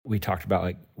we talked about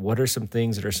like, what are some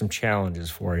things that are some challenges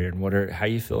for you, and how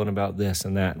you feeling about this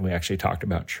and that? And we actually talked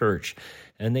about church,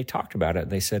 and they talked about it.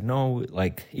 They said, no,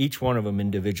 like each one of them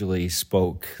individually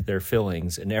spoke their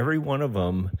feelings, and every one of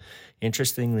them,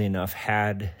 interestingly enough,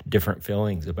 had different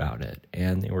feelings about it,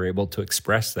 and they were able to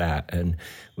express that, and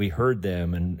we heard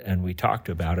them, and we talked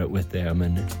about it with them.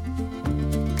 And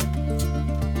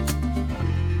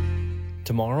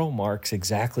tomorrow marks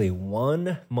exactly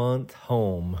 1 month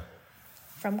home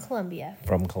from Colombia.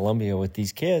 From Colombia with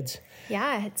these kids.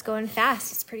 Yeah, it's going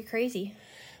fast. It's pretty crazy.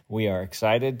 We are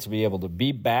excited to be able to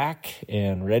be back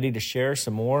and ready to share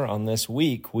some more on this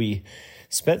week. We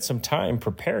spent some time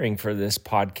preparing for this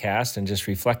podcast and just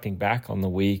reflecting back on the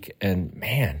week. And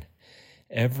man,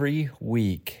 every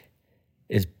week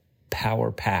is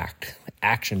power-packed,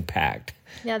 action-packed.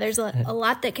 Yeah, there's a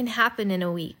lot that can happen in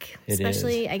a week,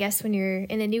 especially, I guess, when you're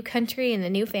in a new country and a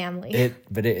new family.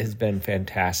 But it has been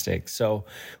fantastic. So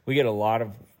we get a lot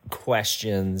of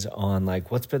questions on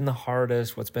like, what's been the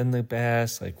hardest, what's been the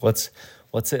best, like what's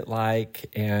it like?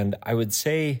 And I would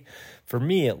say, for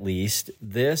me at least,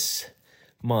 this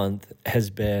month has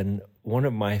been one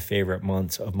of my favorite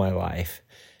months of my life.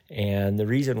 And the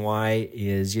reason why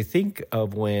is you think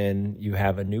of when you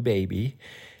have a new baby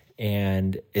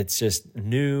and it's just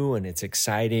new and it's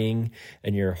exciting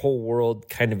and your whole world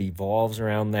kind of evolves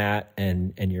around that,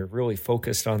 and you're really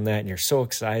focused on that, and you're so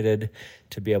excited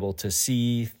to be able to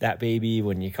see that baby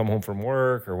when you come home from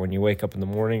work or when you wake up in the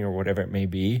morning or whatever it may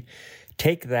be.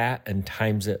 Take that and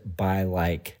times it by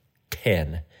like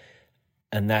 10.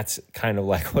 And that's kind of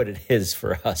like what it is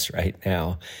for us right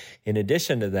now. In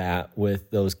addition to that, with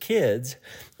those kids,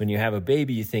 when you have a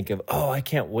baby, you think of, oh, I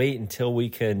can't wait until we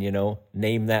can,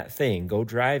 name that thing, go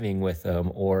driving with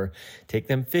them, or take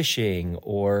them fishing,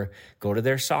 or go to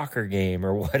their soccer game,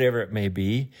 or whatever it may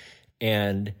be.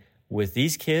 And with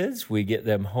these kids, we get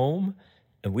them home,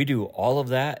 and we do all of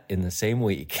that in the same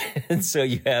week. And so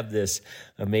you have this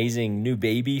amazing new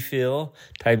baby feel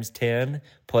times 10,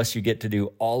 plus you get to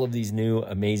do all of these new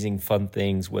amazing fun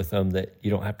things with them that you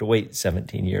don't have to wait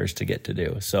 17 years to get to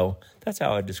do. So that's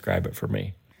how I describe it for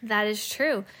me. That is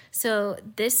true. So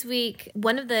this week,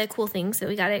 one of the cool things that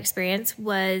we got to experience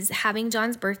was having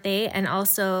John's birthday and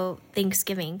also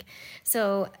Thanksgiving.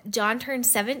 So John turned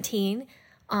 17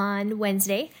 on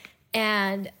Wednesday,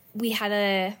 and we had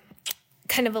a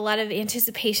lot of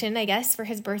anticipation, I guess, for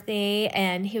his birthday,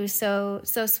 and he was so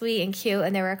sweet and cute,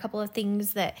 and there were a couple of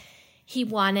things that he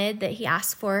wanted, that he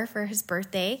asked for his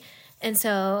birthday, and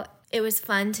so it was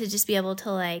fun to just be able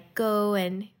to like go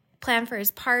and plan for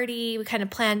his party. We kind of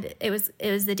planned, it was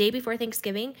the day before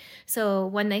Thanksgiving, so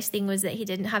one nice thing was that he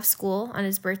didn't have school on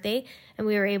his birthday, and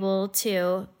we were able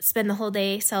to spend the whole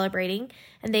day celebrating,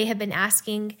 and they have been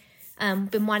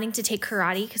wanting to take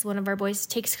karate because one of our boys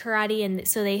takes karate, and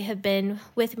so they have been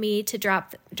with me to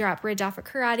drop Ridge off at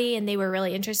karate, and they were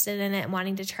really interested in it and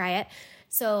wanting to try it.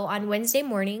 So on Wednesday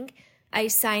morning, I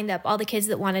signed up all the kids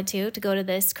that wanted to go to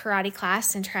this karate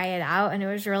class and try it out, and it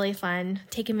was really fun.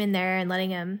 Take him in there and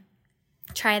letting him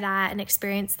try that and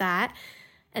experience that.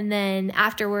 And then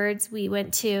afterwards, we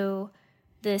went to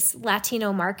this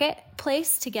Latino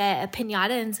marketplace to get a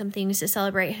piñata and some things to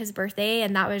celebrate his birthday,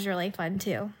 and that was really fun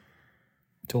too.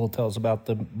 Tell us about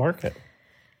the market.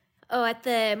 Oh, at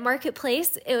the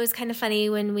marketplace, it was kind of funny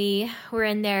when we were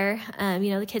in there.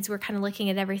 The kids were kind of looking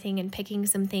at everything and picking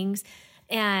some things.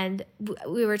 And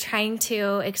we were trying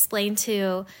to explain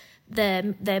to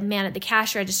the man at the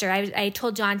cash register. I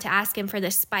told John to ask him for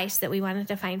the spice that we wanted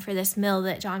to find for this meal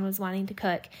that John was wanting to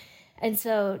cook. And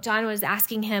so John was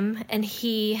asking him, and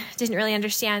he didn't really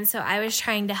understand. So I was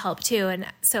trying to help too. And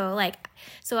so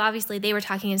obviously they were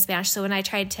talking in Spanish. So when I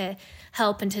tried to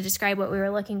help and to describe what we were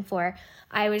looking for,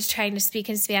 I was trying to speak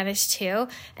in Spanish too.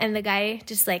 And the guy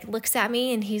just like looks at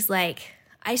me and he's like,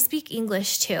 I speak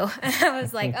English too. And I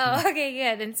was like, oh, okay,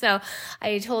 good. And so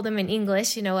I told him in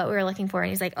English, what we were looking for. And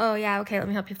he's like, oh yeah, okay, let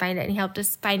me help you find it. And he helped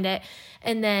us find it.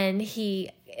 And then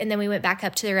we went back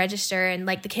up to the register, and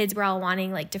like the kids were all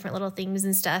wanting like different little things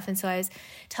and stuff. And so I was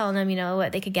telling them,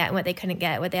 what they could get and what they couldn't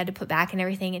get, what they had to put back and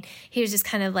everything. And he was just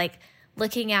kind of like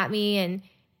looking at me, and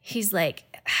he's like,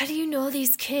 how do you know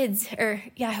these kids? Or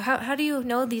yeah, how do you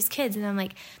know these kids? And I'm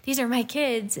like, these are my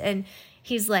kids. And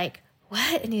he's like,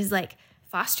 what? And he's like,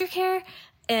 foster care?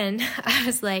 And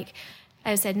I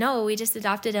said, no, we just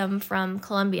adopted him from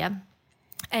Colombia.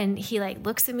 And he like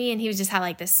looks at me, and he was just had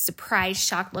like this surprised,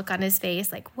 shocked look on his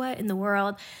face, like, what in the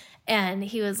world? And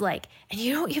he was like, and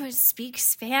you don't even speak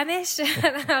Spanish?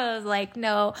 And I was like,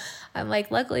 no. I'm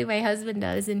like, luckily my husband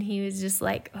does. And he was just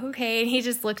like, okay. And he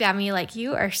just looked at me like,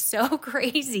 you are so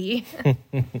crazy.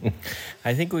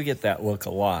 I think we get that look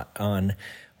a lot on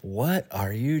what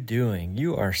are you doing?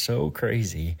 You are so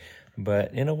crazy.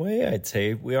 But in a way, I'd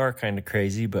say we are kind of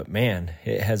crazy, but man,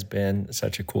 it has been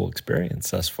such a cool experience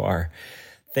thus far.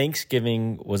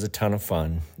 Thanksgiving was a ton of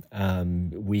fun.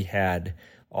 We had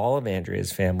all of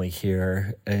Andrea's family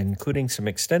here, including some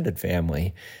extended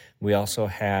family. We also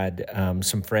had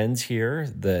some friends here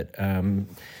that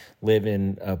live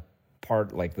in a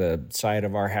part, like the side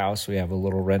of our house. We have a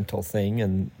little rental thing,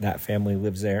 and that family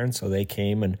lives there. And so they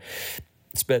came and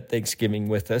spent Thanksgiving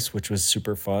with us, which was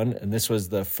super fun. And this was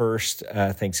the first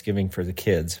Thanksgiving for the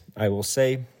kids. I will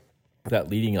say that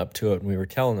leading up to it, and we were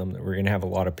telling them that we're going to have a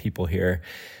lot of people here,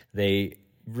 they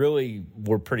really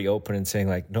were pretty open and saying,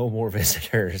 like, no more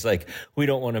visitors. Like, we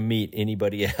don't want to meet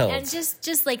anybody else. And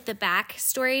just like the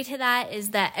backstory to that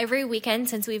is that every weekend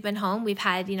since we've been home, we've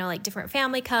had, like different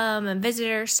family come and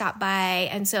visitors stop by.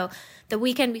 And so the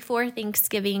weekend before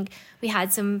Thanksgiving, we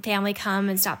had some family come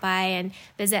and stop by and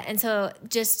visit. And so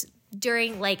just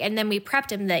during and then we prepped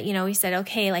them that, we said,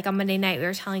 okay, like on Monday night, we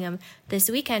were telling them this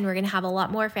weekend, we're going to have a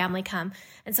lot more family come.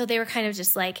 And so they were kind of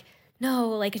just like,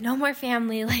 no, no more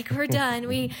family. We're done.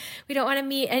 We don't want to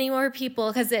meet any more people,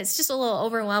 because it's just a little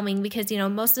overwhelming because,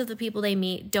 most of the people they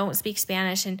meet don't speak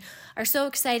Spanish and are so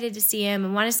excited to see him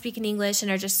and want to speak in English and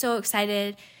are just so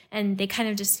excited. And they kind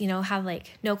of just, have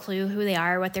no clue who they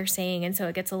are, what they're saying. And so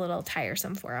it gets a little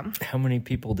tiresome for them. How many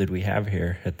people did we have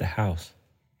here at the house?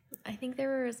 I think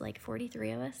there was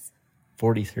 43 of us.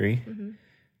 43?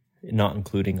 Mm-hmm. Not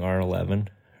including our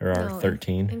 11 or our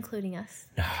 13? Including us.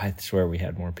 No, I swear we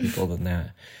had more people than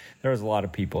that. There was a lot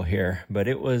of people here, but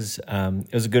it was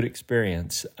a good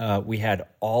experience. We had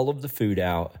all of the food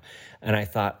out, and I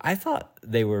thought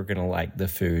they were going to like the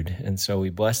food. And so we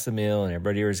blessed the meal, and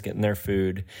everybody was getting their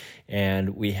food.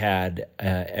 And we had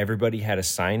everybody had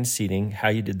assigned seating. How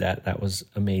you did that was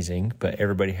amazing. But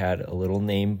everybody had a little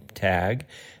name tag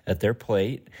at their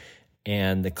plate.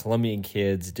 And the Colombian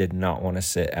kids did not want to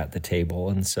sit at the table.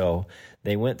 And so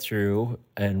they went through,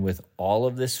 and with all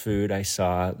of this food, I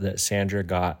saw that Sandra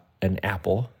got an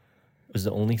apple. It was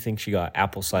the only thing she got,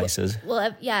 apple slices.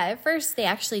 Well, yeah, at first they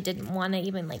actually didn't want to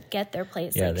even get their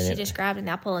plates. Yeah, she just grabbed an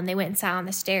apple and they went and sat on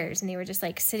the stairs, and they were just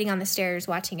sitting on the stairs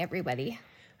watching everybody.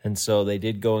 And so they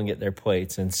did go and get their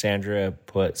plates, and Sandra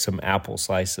put some apple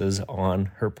slices on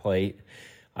her plate.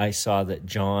 I saw that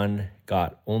Jhon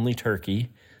got only turkey,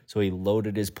 so he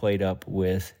loaded his plate up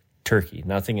with turkey,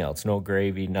 nothing else, no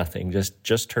gravy, nothing,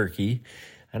 just turkey.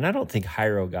 And I don't think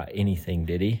Jairo got anything,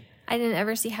 did he? I didn't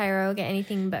ever see Jairo get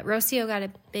anything, but Rocio got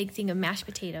a big thing of mashed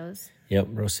potatoes. Yep,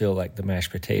 Rocio liked the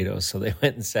mashed potatoes. So they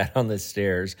went and sat on the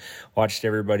stairs, watched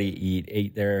everybody eat,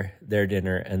 ate their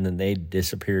dinner, and then they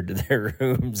disappeared to their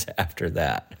rooms after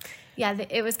that. Yeah,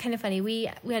 it was kind of funny. We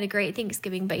had a great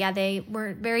Thanksgiving, but yeah, they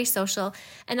were very social.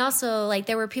 And also,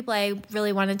 there were people I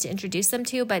really wanted to introduce them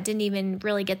to, but didn't even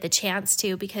really get the chance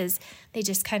to, because they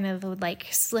just kind of would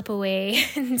slip away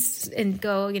and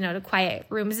go, to quiet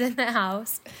rooms in the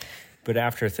house. But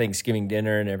after Thanksgiving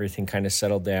dinner and everything kind of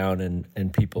settled down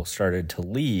and people started to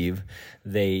leave,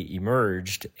 they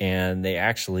emerged and they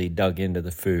actually dug into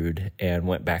the food and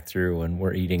went back through and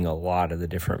were eating a lot of the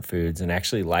different foods and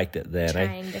actually liked it then.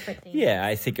 Trying different things. Yeah,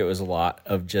 I think it was a lot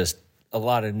of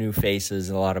new faces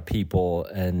and a lot of people,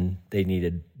 and they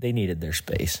needed their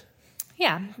space.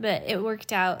 Yeah, but it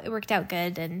worked out. It worked out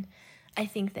good, and I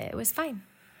think that it was fine.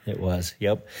 It was,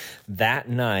 yep. That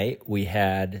night, we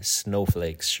had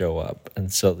snowflakes show up,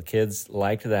 and so the kids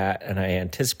liked that, and I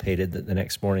anticipated that the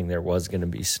next morning there was going to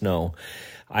be snow.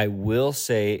 I will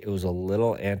say it was a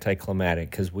little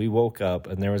anticlimactic, because we woke up,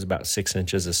 and there was about 6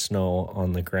 inches of snow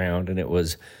on the ground, and it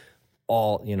was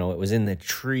all, it was in the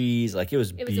trees. It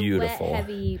was beautiful. A wet,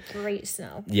 heavy, great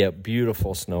snow. Yep,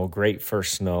 beautiful snow, great for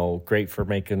snow, great for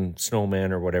making snowmen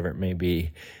or whatever it may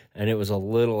be. And it was a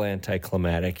little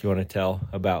anticlimactic. You want to tell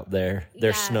about their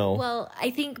snow? Well, I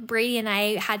think Brady and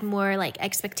I had more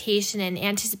expectation and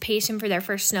anticipation for their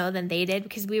first snow than they did,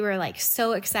 because we were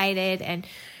so excited, and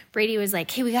Brady was like,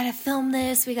 hey, we got to film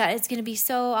this. It's going to be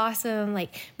so awesome.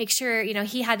 Make sure,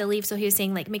 he had to leave. So he was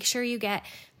saying make sure you get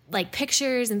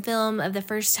pictures and film of the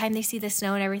first time they see the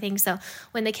snow and everything. So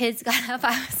when the kids got up,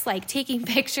 I was taking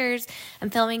pictures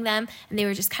and filming them, and they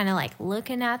were just kind of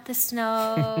looking at the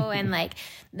snow and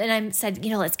then I said,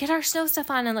 let's get our snow stuff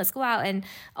on and let's go out. And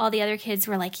all the other kids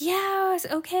were like, yeah, it's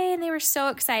okay. And they were so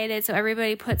excited. So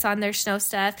everybody puts on their snow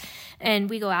stuff, and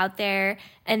we go out there,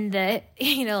 and the,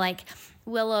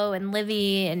 Willow and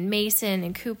Livy and Mason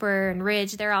and Cooper and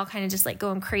Ridge, they're all kind of just like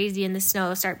going crazy in the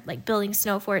snow, start like building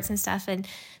snow forts and stuff. And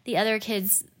the other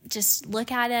kids just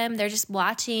look at him. They're just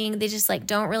watching. They just like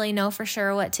don't really know for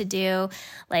sure what to do.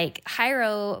 Like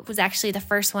Hyro was actually the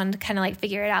first one to kind of like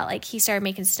figure it out. Like he started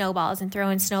making snowballs and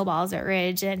throwing snowballs at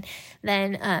Ridge. And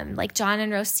then like Jhon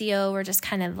and Rocio were just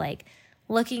kind of like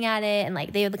looking at it, and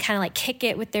like they would kind of like kick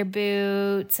it with their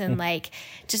boots and like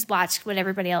just watch what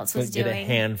everybody else was doing. Get a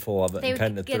handful of it and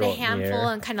kind of throw it in the air. They would get a handful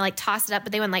and kind of like toss it up,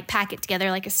 but they wouldn't like pack it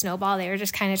together like a snowball. They were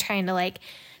just kind of trying to like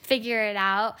figure it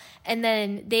out. And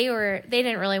then they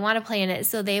didn't really want to play in it,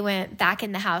 so they went back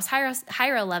in the house.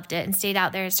 Hyro loved it and stayed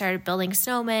out there and started building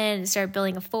snowmen and started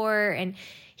building a fort, and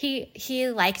he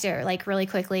liked it like really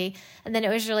quickly. And then it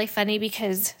was really funny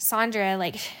because Sandra,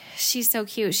 like, she's so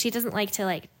cute. She doesn't like to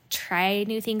like try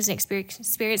new things and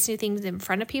experience new things in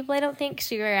front of people. I don't think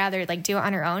she would rather like do it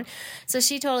on her own. So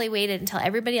she totally waited until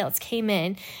everybody else came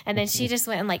in, and then she just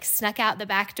went and like snuck out the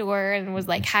back door and was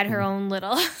like had her own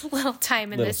little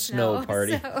time in the snow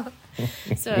party.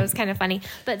 So it was kind of funny.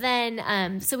 But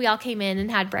then so we all came in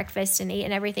and had breakfast and ate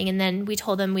and everything, and then we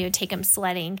told them we would take them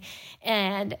sledding,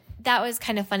 and that was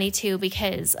kind of funny too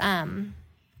because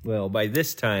well, by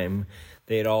this time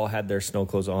they had all had their snow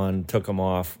clothes on, took them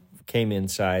off, came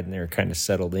inside, and they were kind of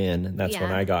settled in. And that's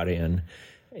when I got in,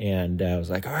 and I was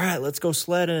like, all right, let's go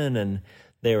sledding. And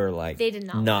they were like, they did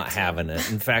not having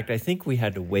it. In fact, I think we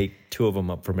had to wake two of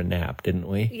them up from a nap, didn't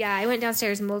we? Yeah, I went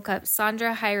downstairs and woke up.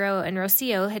 Sandra, Hyro, and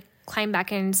Rocio had climbed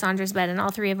back in Sandra's bed, and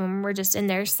all three of them were just in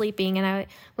there sleeping. And I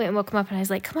went and woke them up, and I was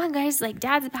like, come on, guys, like,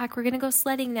 Dad's back. We're going to go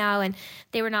sledding now. And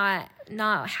they were not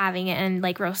having it. And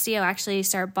like Rocio actually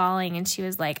started bawling, and she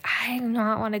was like, I do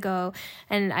not want to go.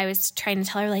 And I was trying to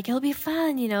tell her like, it'll be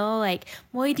fun, you know, like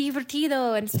muy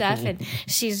divertido and stuff. And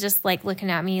she's just like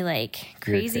looking at me like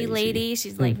crazy lady.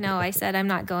 She's like, no, I said I'm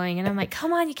not going. And I'm like,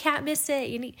 come on, you can't miss it.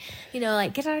 You need, you know,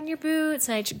 like get on your boots.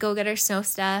 And I go get her snow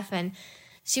stuff, and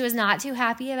she was not too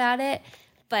happy about it,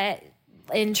 but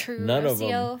in true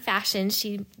Rocio fashion,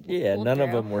 none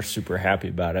of them were super happy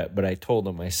about it. But I told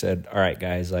them, I said, all right,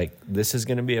 guys, like, this is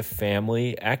going to be a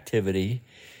family activity.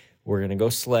 We're going to go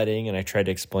sledding. And I tried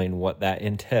to explain what that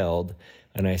entailed.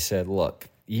 And I said, look,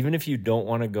 even if you don't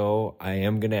want to go, I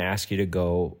am going to ask you to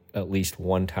go at least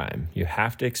one time. You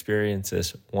have to experience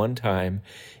this one time.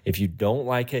 If you don't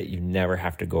like it, you never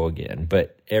have to go again.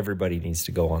 But everybody needs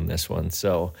to go on this one.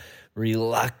 So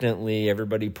reluctantly,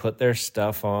 everybody put their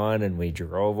stuff on, and we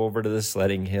drove over to the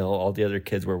sledding hill. All the other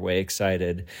kids were way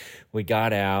excited. We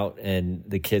got out, and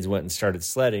the kids went and started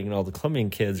sledding, and all the Colombian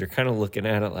kids are kind of looking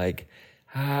at it like,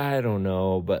 I don't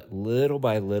know. But little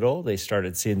by little, they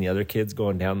started seeing the other kids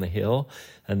going down the hill,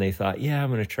 and they thought, yeah, I'm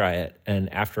going to try it.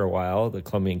 And after a while, the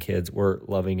Colombian kids were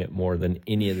loving it more than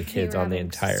any of the kids on the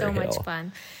entire hill. So much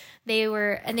fun. They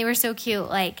were so cute.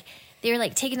 Like, they were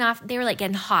like taking off, they were like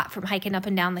getting hot from hiking up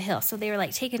and down the hill. So they were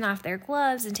like taking off their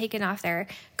gloves and taking off their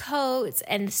coats,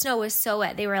 and the snow was so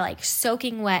wet. They were like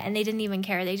soaking wet, and they didn't even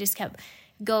care. They just kept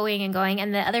going and going.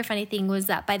 And the other funny thing was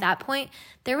that by that point,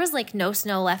 there was like no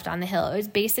snow left on the hill. It was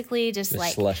basically just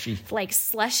like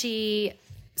slushy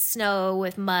snow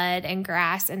with mud and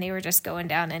grass, and they were just going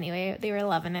down anyway. They were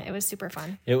loving it. It was super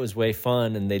fun. It was way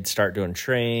fun, and they'd start doing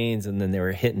trains, and then they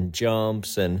were hitting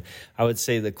jumps. And I would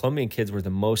say the Colombian kids were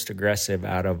the most aggressive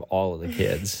out of all of the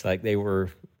kids. Like, they were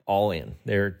all in.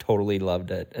 They totally loved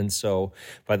it. And so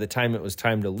by the time it was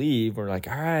time to leave, we're like,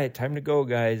 all right, time to go,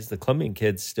 guys. The Colombian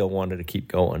kids still wanted to keep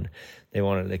going. They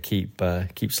wanted to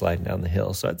keep sliding down the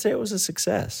hill. So I'd say it was a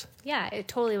success. Yeah, it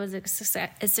totally was a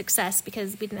success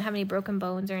because we didn't have any broken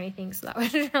bones or anything. So that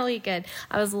was really good.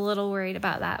 I was a little worried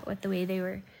about that with the way they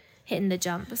were hitting the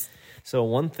jumps. So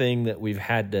one thing that we've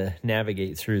had to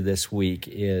navigate through this week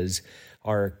is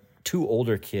our two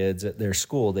older kids at their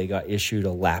school, they got issued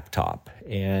a laptop.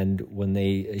 And when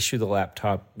they issued the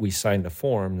laptop, we signed a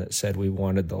form that said we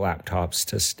wanted the laptops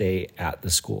to stay at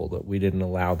the school, that we didn't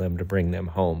allow them to bring them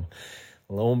home.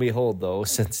 Lo and behold, though,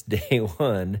 since day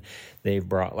one, they've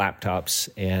brought laptops,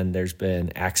 and there's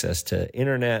been access to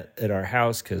internet at our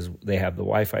house because they have the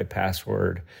Wi-Fi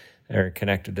password. They're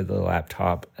connected to the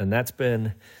laptop, and that's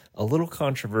been a little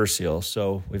controversial.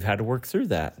 So we've had to work through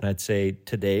that. And I'd say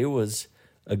today was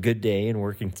a good day in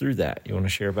working through that. You want to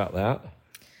share about that?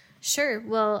 Sure.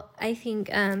 Well, I think,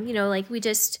 like we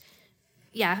just...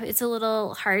 Yeah, it's a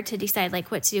little hard to decide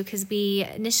like what to do because we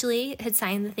initially had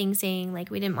signed the thing saying like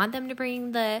we didn't want them to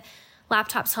bring the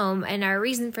laptops home. And our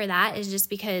reason for that is just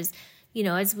because,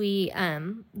 as we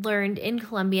learned in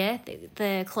Colombia,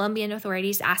 the Colombian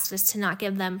authorities asked us to not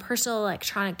give them personal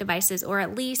electronic devices, or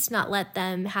at least not let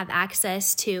them have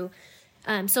access to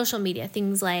social media,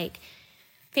 things like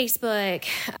Facebook,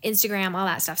 Instagram, all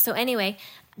that stuff. So anyway,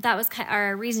 that was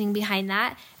our reasoning behind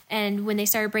that. And when they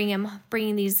started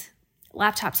bringing these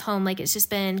laptops home, like it's just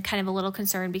been kind of a little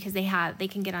concern because they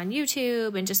can get on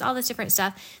YouTube and just all this different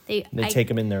stuff. They take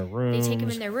them in their rooms. They take them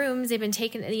in their rooms. They've been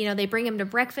taking, they bring them to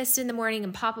breakfast in the morning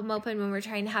and pop them open when we're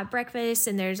trying to have breakfast.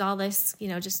 And there's all this,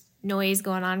 just noise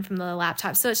going on from the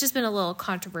laptop. So it's just been a little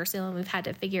controversial, and we've had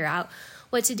to figure out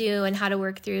what to do and how to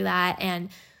work through that. And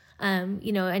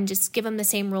and just give them the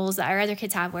same rules that our other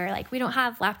kids have, where like we don't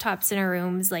have laptops in our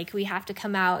rooms. Like we have to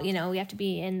come out, we have to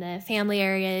be in the family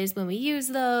areas when we use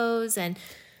those. And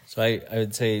so I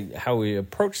would say how we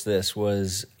approached this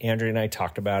was Andrea and I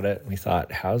talked about it. And we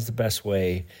thought, how's the best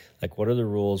way? Like, what are the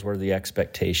rules? What are the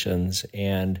expectations?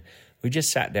 And we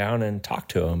just sat down and talked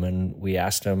to them, and we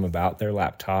asked them about their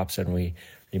laptops, and we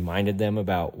reminded them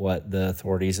about what the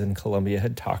authorities in Columbia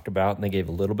had talked about, and they gave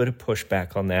a little bit of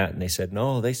pushback on that, and they said,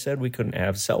 no, they said we couldn't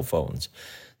have cell phones.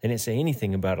 They didn't say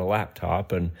anything about a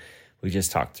laptop, and we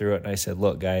just talked through it, and I said,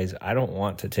 look, guys, I don't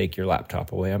want to take your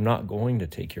laptop away. I'm not going to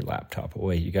take your laptop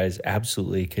away. You guys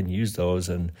absolutely can use those,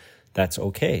 and that's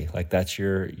okay. Like, that's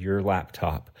your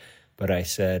laptop. But I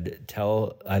said,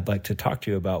 I'd like to talk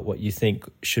to you about what you think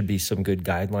should be some good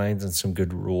guidelines and some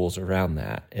good rules around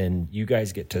that. And you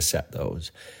guys get to set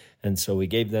those. And so we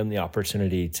gave them the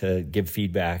opportunity to give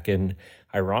feedback. And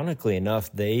ironically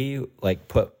enough, they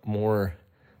put more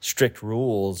strict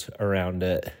rules around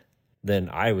it than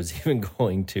I was even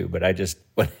going to, but I just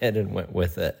went ahead and went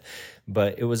with it.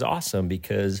 But it was awesome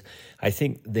because I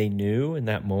think they knew in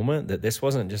that moment that this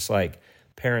wasn't just like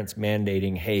parents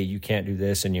mandating, hey, you can't do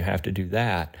this and you have to do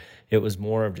that. It was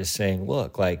more of just saying,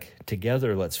 look, like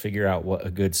together, let's figure out what a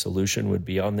good solution would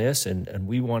be on this. And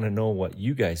we want to know what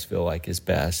you guys feel like is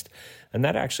best. And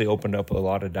that actually opened up a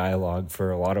lot of dialogue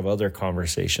for a lot of other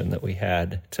conversation that we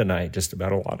had tonight, just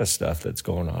about a lot of stuff that's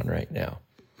going on right now.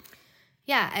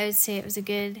 Yeah, I would say it was a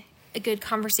good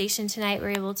conversation tonight. We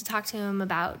were able to talk to him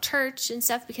about church and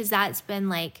stuff, because that's been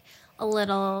like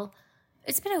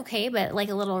it's been okay, but like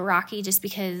a little rocky, just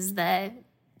because the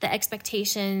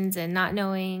expectations and not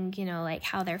knowing, like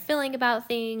how they're feeling about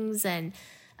things. And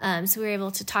so we were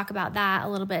able to talk about that a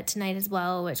little bit tonight as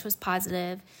well, which was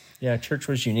positive. Yeah, church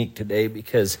was unique today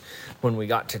because when we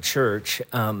got to church,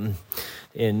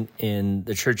 in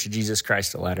the Church of Jesus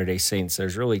Christ of Latter-day Saints,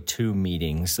 there's really two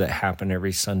meetings that happen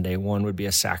every Sunday. One would be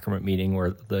a sacrament meeting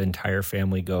where the entire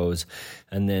family goes.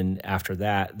 And then after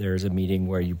that, there's a meeting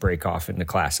where you break off into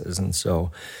classes. And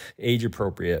so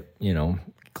age-appropriate,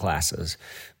 classes.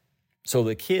 So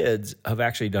the kids have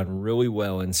actually done really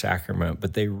well in sacrament,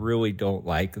 but they really don't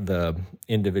like the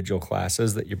individual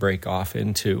classes that you break off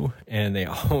into, and they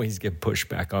always get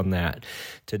pushback on that.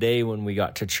 Today, when we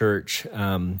got to church,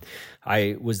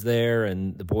 I was there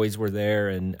and the boys were there,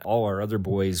 and all our other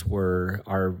boys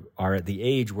are at the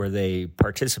age where they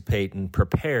participate and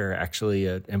prepare actually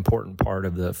an important part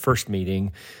of the first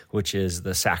meeting, which is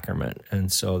the sacrament.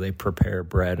 And so they prepare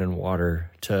bread and water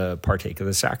to partake of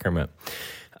the sacrament.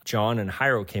 Jhon and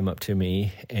Hiro came up to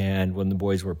me, and when the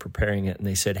boys were preparing it, and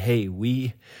they said, hey,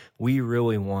 we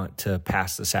really want to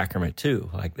pass the sacrament too,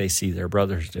 like they see their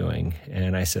brothers doing.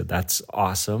 And I said, that's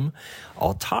awesome.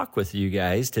 I'll talk with you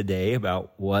guys today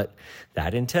about what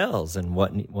that entails and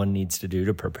what one needs to do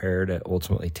to prepare to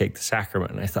ultimately take the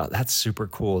sacrament. And I thought that's super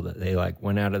cool that they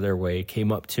went out of their way,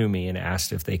 came up to me and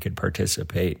asked if they could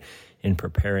participate in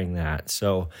preparing that.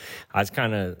 So I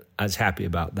was happy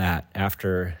about that.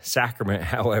 After sacrament,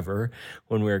 however,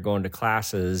 when we were going to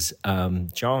classes,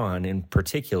 Jhon in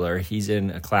particular, he's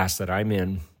in a class that I'm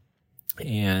in,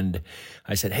 and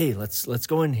I said, hey, let's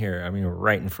go in here. I mean, we're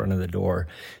right in front of the door.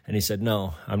 And he said,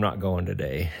 no, I'm not going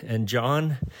today. And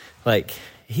Jhon,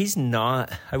 he's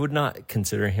not, I would not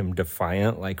consider him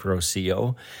defiant like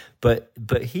Rocio, but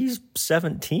he's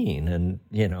 17, and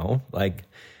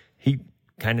he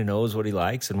kind of knows what he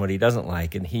likes and what he doesn't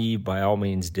like. And he, by all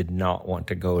means, did not want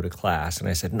to go to class. And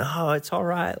I said, no, it's all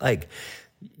right.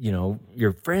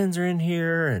 Your friends are in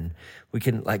here and we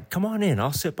can come on in.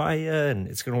 I'll sit by you and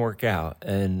it's going to work out.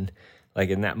 And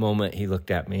in that moment, he looked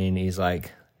at me and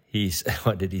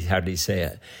how did he say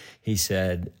it? He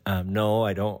said, no,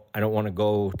 I don't want to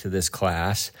go to this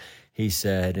class. He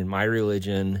said, in my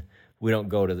religion, we don't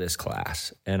go to this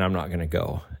class and I'm not going to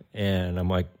go. And I'm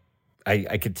like,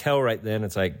 I could tell right then,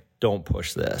 it's don't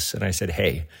push this. And I said,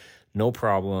 hey, no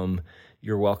problem.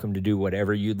 You're welcome to do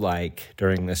whatever you'd like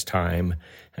during this time.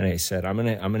 And I said, I'm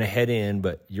gonna head in,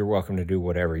 but you're welcome to do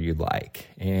whatever you'd like.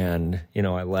 And,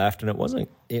 I left, and it wasn't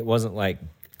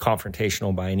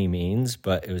confrontational by any means,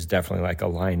 but it was definitely a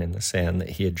line in the sand that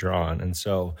he had drawn. And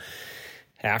so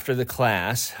after the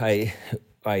class,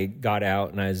 I got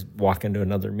out and I was walking to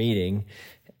another meeting,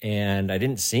 and I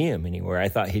didn't see him anywhere. I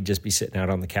thought he'd just be sitting out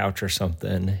on the couch or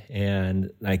something.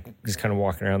 And I was kind of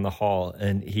walking around the hall,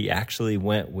 and he actually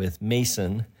went with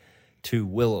Mason to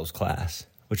Willow's class,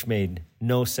 which made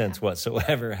no sense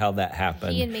whatsoever how that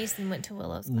happened. He and Mason went to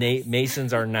Willow's class.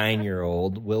 Mason's our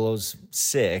 9-year-old, Willow's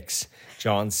 6,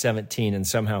 John's 17, and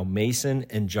somehow Mason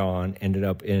and Jhon ended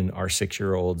up in our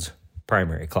 6-year-old's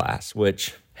primary class,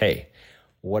 which, hey,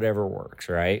 whatever works,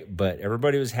 right? But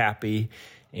everybody was happy.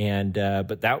 And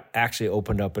but that actually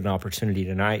opened up an opportunity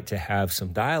tonight to have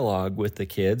some dialogue with the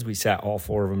kids. We sat all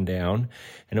 4 of them down,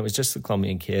 and it was just the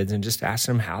Colombian kids, and just asked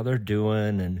them how they're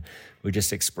doing, and we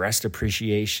just expressed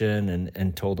appreciation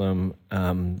and told them,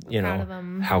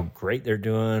 how great they're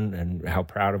doing and how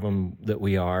proud of them that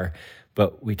we are.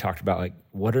 But we talked about, like,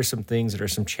 what are some things that are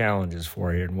some challenges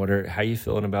for you, and how you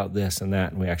feeling about this and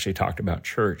that. And we actually talked about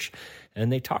church,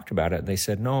 and they talked about it. And they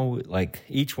said, no, like,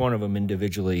 each one of them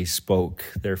individually spoke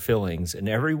their feelings, and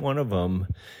every one of them,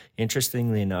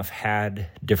 interestingly enough, had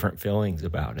different feelings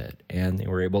about it, and they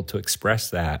were able to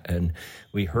express that. And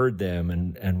we heard them,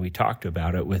 and we talked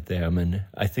about it with them, and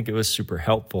I think it was super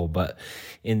helpful. But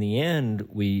in the end,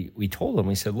 we told them,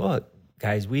 we said, look,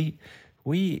 guys, we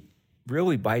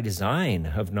really by design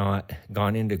have not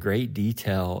gone into great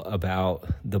detail about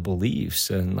the beliefs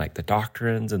and, like, the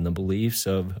doctrines and the beliefs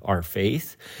of our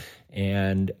faith.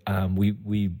 And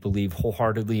we believe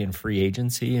wholeheartedly in free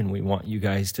agency, and we want you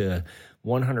guys to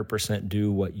 100%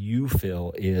 do what you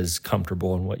feel is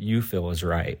comfortable and what you feel is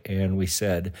right. And we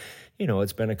said,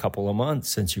 it's been a couple of months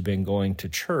since you've been going to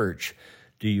church.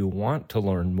 Do you want to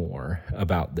learn more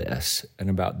about this and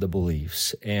about the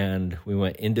beliefs? And we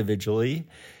went individually,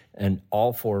 and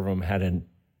all 4 of them had an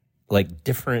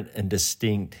different and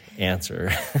distinct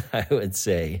answer, I would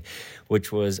say,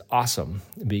 which was awesome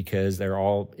because they're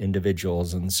all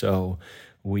individuals. And so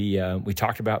we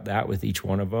talked about that with each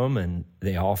one of them, and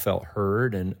they all felt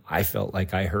heard, and I felt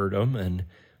like I heard them. And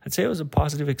I'd say it was a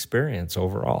positive experience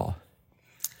overall.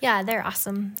 Yeah, they're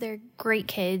awesome. They're great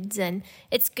kids, and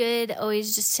it's good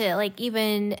always just to,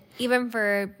 even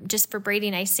for Brady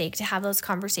and I's sake, to have those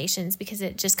conversations, because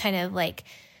it just kind of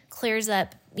clears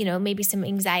up, maybe some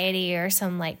anxiety or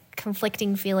some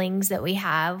conflicting feelings that we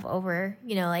have over,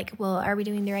 well, are we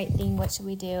doing the right thing? What should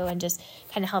we do? And just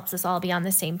kind of helps us all be on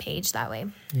the same page that way.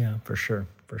 Yeah, for sure.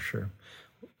 For sure.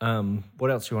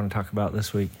 What else do you want to talk about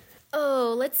this week?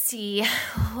 Oh, let's see.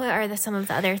 What are some of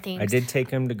the other things? I did take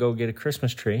him to go get a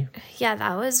Christmas tree. Yeah,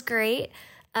 that was great.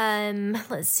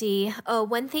 Let's see. Oh,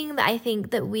 one thing that I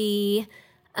think that we,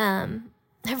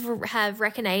 have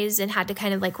recognized and had to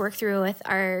kind of work through with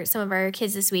some of our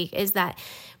kids this week is that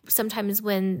sometimes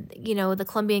when, the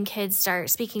Colombian kids start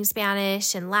speaking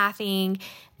Spanish and laughing,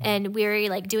 and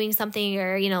we're doing something,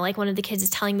 or, one of the kids is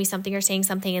telling me something or saying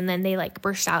something, and then they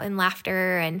burst out in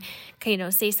laughter and,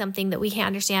 say something that we can't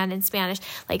understand in Spanish.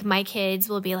 My kids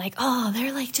will be oh,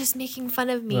 they're just making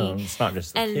fun of me. No, it's not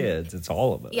just the kids, it's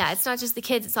all of us. Yeah, it's not just the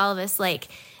kids, it's all of us.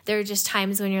 There are just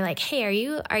times when you're hey, are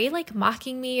you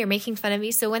mocking me or making fun of me?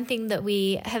 So one thing that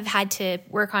we have had to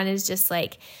work on is just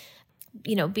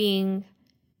not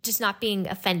being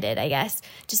offended, I guess.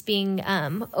 Just being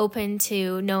open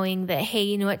to knowing that, hey,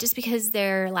 you know what, just because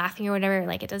they're laughing or whatever,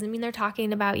 it doesn't mean they're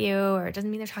talking about you, or it doesn't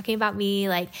mean they're talking about me.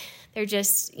 They're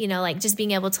just, just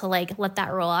being able to let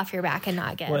that roll off your back and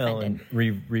not get offended.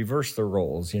 And reverse the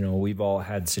roles. We've all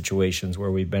had situations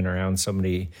where we've been around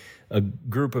somebody, a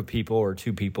group of people or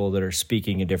 2 people that are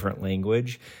speaking a different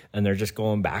language, and they're just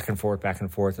going back and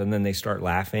forth, and then they start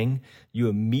laughing. You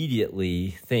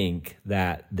immediately think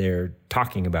that they're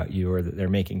talking about you, or that they're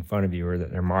making fun of you, or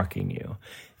that they're mocking you.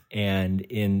 And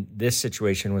in this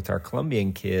situation with our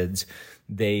Colombian kids,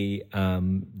 they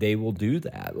will do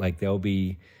that. They'll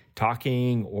be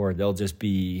talking, or they'll just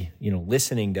be,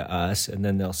 listening to us, and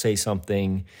then they'll say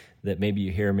something that maybe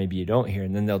you hear, maybe you don't hear,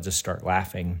 and then they'll just start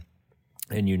laughing.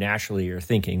 And you naturally are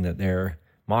thinking that they're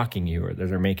mocking you, or that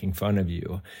they're making fun of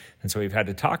you. And so we've had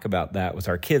to talk about that with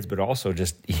our kids, but also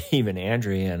just even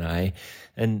Andrea and I,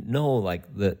 and know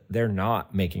that they're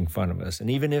not making fun of us. And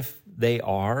even if they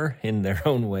are in their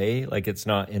own way, it's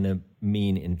not in a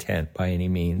mean intent by any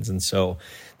means. And so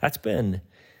that's been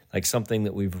something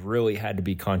that we've really had to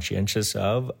be conscientious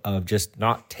of just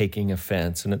not taking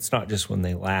offense. And it's not just when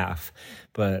they laugh,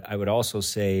 but I would also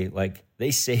say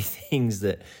they say things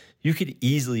that you could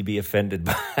easily be offended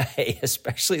by,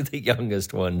 especially the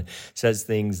youngest one says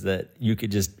things that you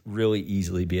could just really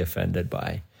easily be offended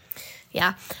by.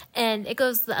 Yeah. And it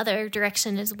goes the other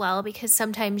direction as well, because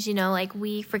sometimes, like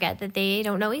we forget that they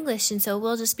don't know English. And so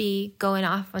we'll just be going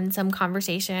off on some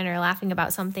conversation or laughing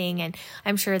about something. And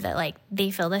I'm sure that like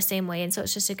they feel the same way. And so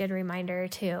it's just a good reminder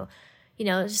to,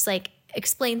 just like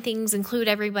explain things, include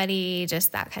everybody,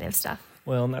 just that kind of stuff.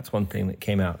 Well, and that's one thing that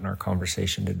came out in our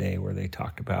conversation today where they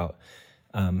talked about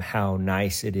how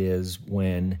nice it is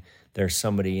when there's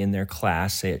somebody in their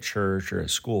class, say at church or at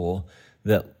school,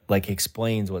 that like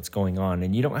explains what's going on.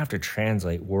 And you don't have to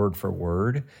translate word for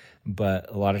word,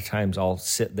 but a lot of times I'll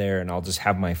sit there and I'll just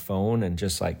have my phone and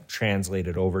just like translate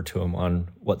it over to them on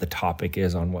what the topic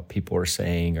is, on what people are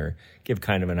saying, or give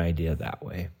kind of an idea that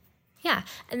way. Yeah.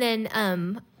 And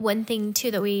then one thing,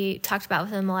 too, that we talked about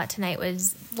with them a lot tonight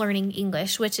was learning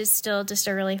English, which is still just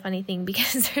a really funny thing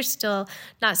because they're still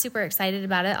not super excited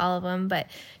about it, all of them. But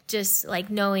just like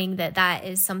knowing that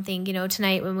is something,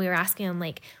 tonight when we were asking them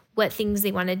like what things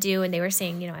they want to do, and they were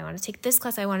saying, I want to take this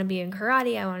class, I want to be in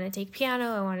karate, I want to take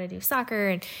piano, I want to do soccer,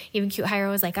 and even Cute Hiro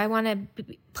was like, I want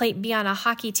to be on a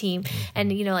hockey team.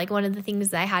 And like one of the things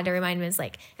that I had to remind them is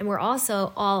like, and we're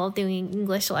also all doing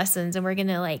English lessons, and we're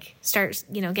gonna like start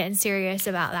getting serious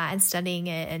about that and studying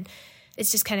it. And it's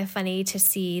just kind of funny to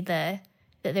see that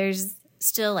there's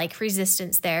still like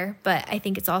resistance there, but I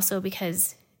think it's also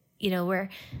because we're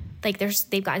like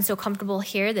they've gotten so comfortable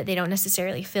here that they don't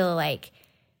necessarily feel like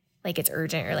it's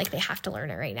urgent or like they have to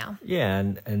learn it right now. Yeah,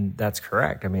 and that's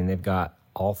correct. I mean, they've got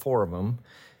all four of them,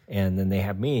 and then they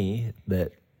have me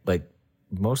that, like,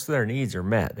 most of their needs are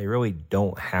met. They really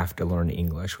don't have to learn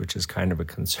English, which is kind of a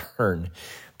concern.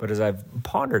 But as I've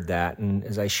pondered that, and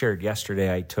as I shared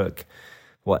yesterday, I took,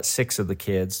 6 of the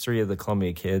kids, 3 of the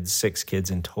Columbia kids, 6 kids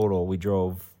in total. We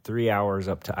drove 3 hours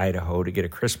up to Idaho to get a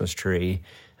Christmas tree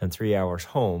and 3 hours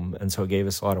home. And so it gave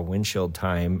us a lot of windshield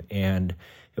time, and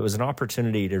it was an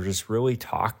opportunity to just really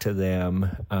talk to them,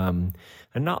 and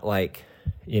not like,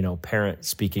 parents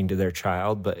speaking to their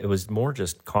child, but it was more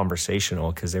just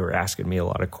conversational because they were asking me a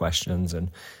lot of questions,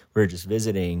 and we were just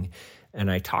visiting.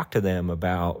 And I talked to them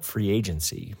about free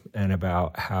agency and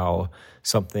about how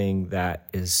something that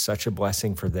is such a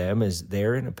blessing for them is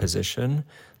they're in a position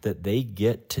that they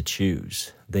get to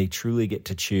choose. They truly get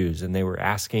to choose. And they were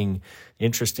asking,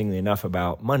 interestingly enough,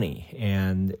 about money,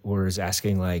 and was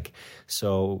asking like,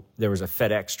 so there was a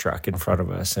FedEx truck in front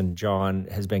of us, and Jhon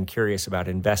has been curious about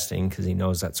investing because he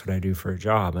knows that's what I do for a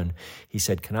job. And he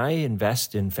said, can I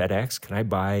invest in FedEx? Can I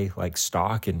buy like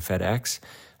stock in FedEx?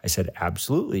 I said,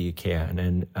 absolutely, you can.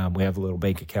 And we have a little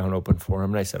bank account open for him.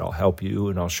 And I said, I'll help you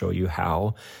and I'll show you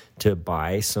how to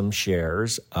buy some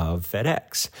shares of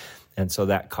FedEx. And so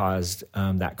that caused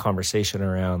that conversation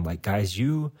around like, guys,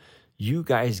 you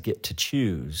guys get to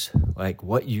choose like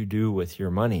what you do with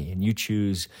your money, and you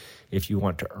choose if you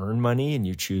want to earn money, and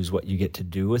you choose what you get to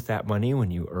do with that money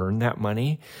when you earn that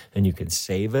money, and you can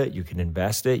save it, you can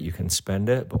invest it, you can spend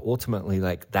it, but ultimately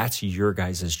like that's your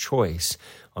guys' choice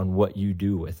on what you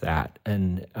do with that.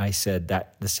 And I said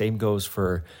that the same goes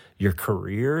for your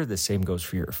career, the same goes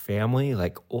for your family.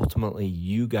 Like ultimately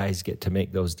you guys get to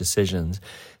make those decisions.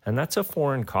 And that's a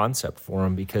foreign concept for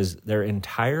them because their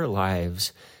entire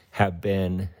lives have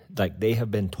been like they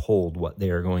have been told what they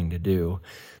are going to do.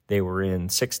 They were in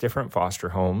 6 different foster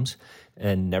homes,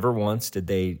 and never once did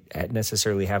they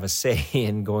necessarily have a say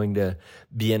in going to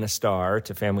be in a star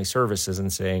to family services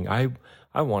and saying,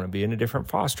 I want to be in a different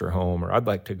foster home, or I'd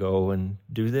like to go and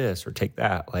do this or take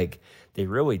that. Like they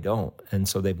really don't. And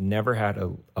so they've never had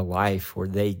a life where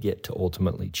they get to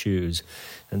ultimately choose.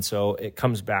 And so it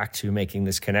comes back to making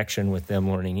this connection with them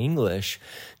learning English,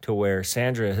 to where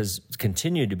Sandra has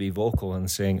continued to be vocal and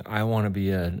saying, I want to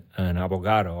be an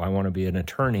abogado. I want to be an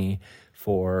attorney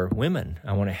for women.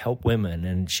 I want to help women.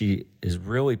 And she is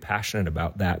really passionate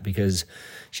about that because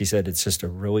she said it's just a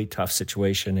really tough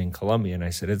situation in Colombia. And I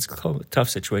said, it's a tough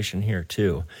situation here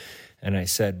too. And I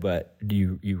said, but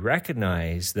you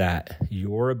recognize that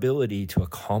your ability to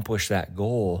accomplish that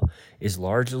goal is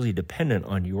largely dependent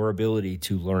on your ability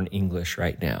to learn English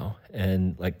right now.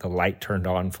 And like the light turned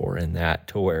on for her in that,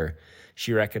 to where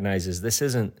she recognizes this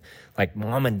isn't like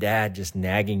mom and dad just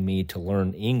nagging me to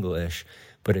learn English,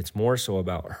 but it's more so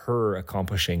about her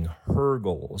accomplishing her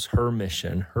goals, her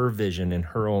mission, her vision in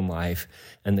her own life,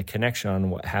 and the connection on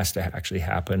what has to actually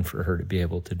happen for her to be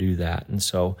able to do that. And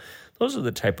so those are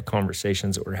the type of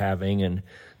conversations that we're having, and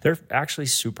they're actually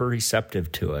super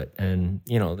receptive to it. And,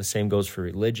 the same goes for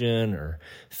religion or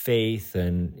faith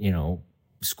and,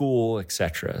 school,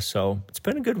 etc. So it's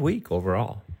been a good week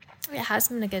overall. It has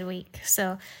been a good week.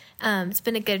 So it's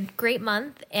been great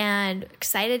month, and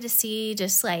excited to see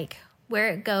just like where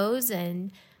it goes.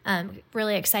 And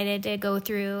Really excited to go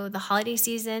through the holiday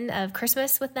season of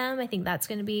Christmas with them. I think that's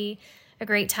going to be a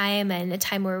great time, and a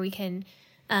time where we can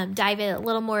dive in a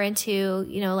little more into,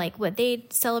 like what they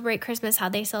celebrate Christmas, how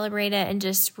they celebrate it, and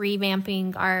just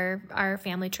revamping our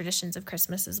family traditions of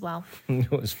Christmas as well.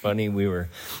 It was funny. We were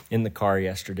in the car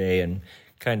yesterday and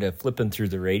kind of flipping through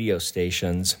the radio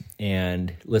stations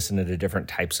and listening to different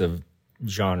types of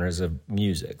genres of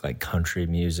music, like country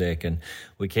music. And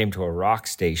we came to a rock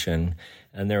station,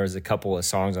 and there was a couple of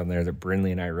songs on there that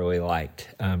Brindley and I really liked,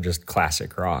 just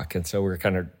classic rock. And so we were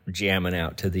kind of jamming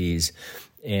out to these.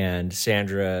 And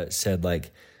Sandra said,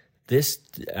 like, this,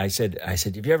 I said,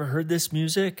 have you ever heard this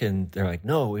music? And they're like,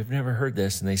 no, we've never heard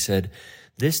this. And they said,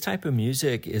 this type of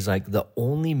music is like the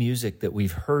only music that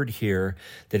we've heard here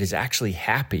that is actually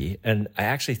happy. And I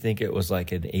actually think it was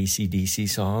like an AC/DC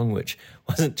song, which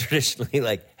wasn't traditionally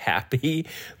like happy,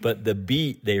 but the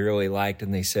beat they really liked.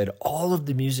 And they said, all of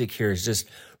the music here is just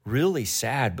really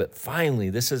sad, but finally,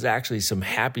 this is actually some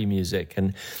happy music.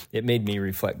 And it made me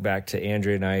reflect back to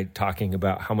Andrea and I talking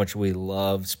about how much we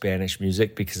love Spanish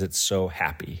music because it's so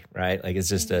happy, right? Like it's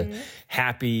just a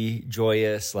happy,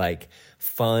 joyous, like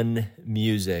fun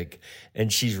music.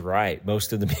 And she's right.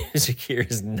 Most of the music here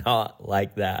is not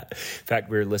like that. In fact,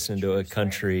 we were listening to a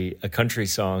country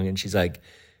song, and she's like,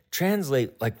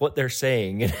 translate like what they're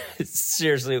saying. And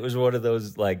seriously, it was one of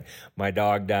those like, my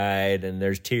dog died and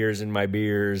there's tears in my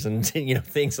beers and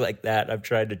things like that. I've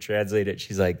tried to translate it.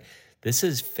 She's like, this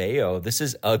is feo, this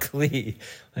is ugly.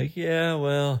 Like, yeah,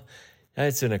 well,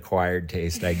 it's an acquired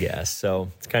taste, I guess. So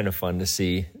it's kind of fun to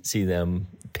see them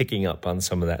picking up on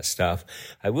some of that stuff.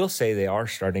 I will say they are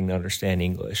starting to understand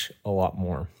English a lot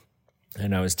more.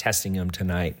 And I was testing them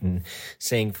tonight and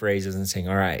saying phrases and saying,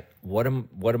 all right, what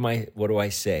do I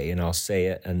say? And I'll say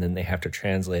it, and then they have to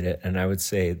translate it. And I would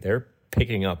say they're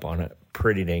picking up on it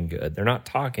pretty dang good. They're not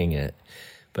talking it,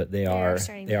 but they are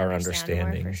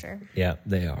understanding. More, for sure. Yeah,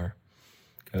 they are.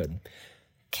 Good.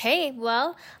 Okay,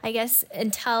 well, I guess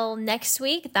until next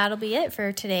week, that'll be it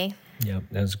for today. Yeah,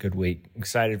 that was a good week.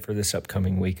 Excited for this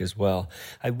upcoming week as well.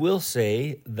 I will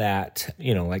say that,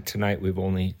 like tonight, we've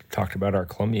only talked about our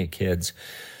Columbia kids.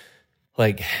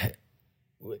 Like,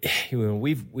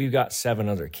 we've got 7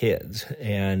 other kids,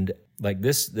 and like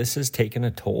this has taken a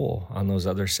toll on those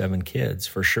other 7 kids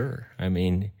for sure. I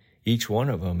mean, each one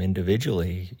of them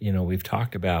individually, we've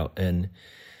talked about, and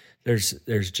there's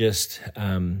just,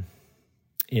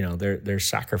 there's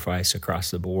sacrifice across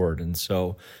the board, and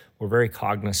so we're very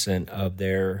cognizant of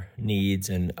their needs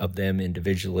and of them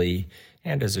individually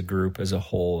and as a group as a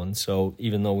whole. And so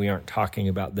even though we aren't talking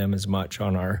about them as much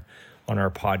on our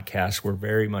podcast, we're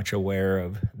very much aware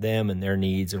of them and their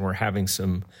needs, and we're having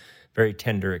some very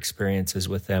tender experiences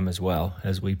with them as well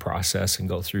as we process and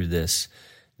go through this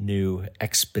new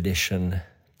expedition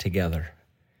together.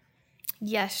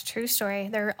 Yes, true story.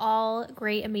 They're all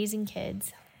great, amazing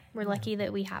kids. We're lucky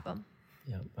that we have them.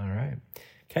 Yeah. All right.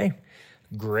 Okay.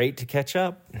 Great to catch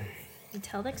up.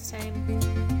 Until next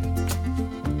time.